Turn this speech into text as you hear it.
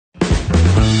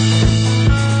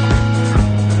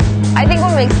I think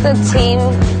what makes the team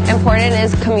important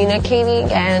is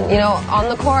communicating, and on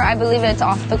the court, I believe it's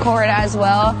off the court as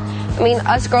well. I mean,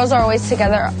 us girls are always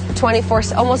together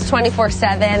almost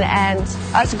 24/7, and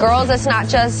us girls, it's not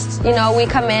just, we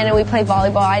come in and we play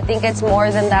volleyball. I think it's more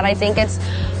than that. I think it's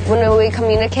when we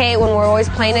communicate, when we're always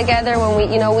playing together,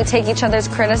 when we take each other's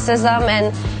criticism,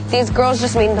 and these girls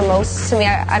just mean the most to me.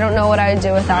 I don't know what I would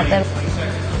do without them.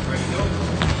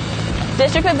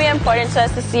 District would be important to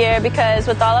us this year because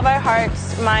with all of our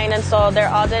hearts, mind, and soul, they're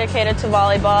all dedicated to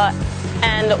volleyball.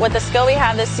 And with the skill we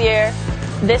have this year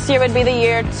would be the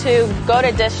year to go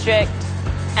to district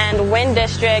and win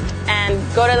district and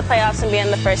go to the playoffs and be in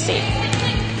the first seed.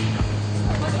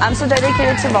 I'm so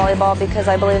dedicated to volleyball because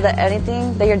I believe that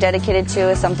anything that you're dedicated to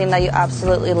is something that you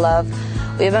absolutely love.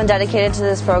 We've been dedicated to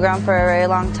this program for a very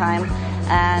long time,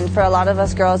 and for a lot of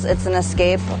us girls, it's an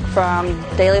escape from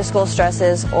daily school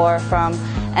stresses or from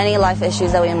any life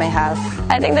issues that we may have.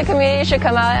 I think the community should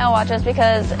come out and watch us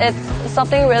because it's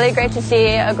something really great to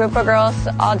see a group of girls,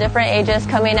 all different ages,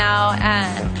 coming out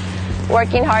and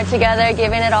working hard together,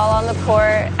 giving it all on the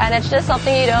court, and it's just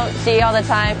something you don't see all the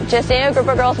time. Just seeing a group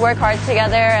of girls work hard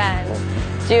together and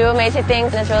do amazing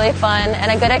things is really fun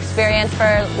and a good experience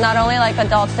for not only like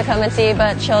adults to come and see,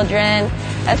 but children,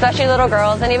 especially little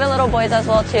girls and even little boys as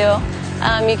well too.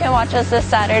 You can watch us this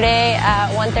Saturday at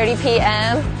 1:30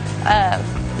 p.m.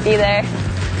 Be there.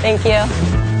 Thank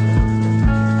you.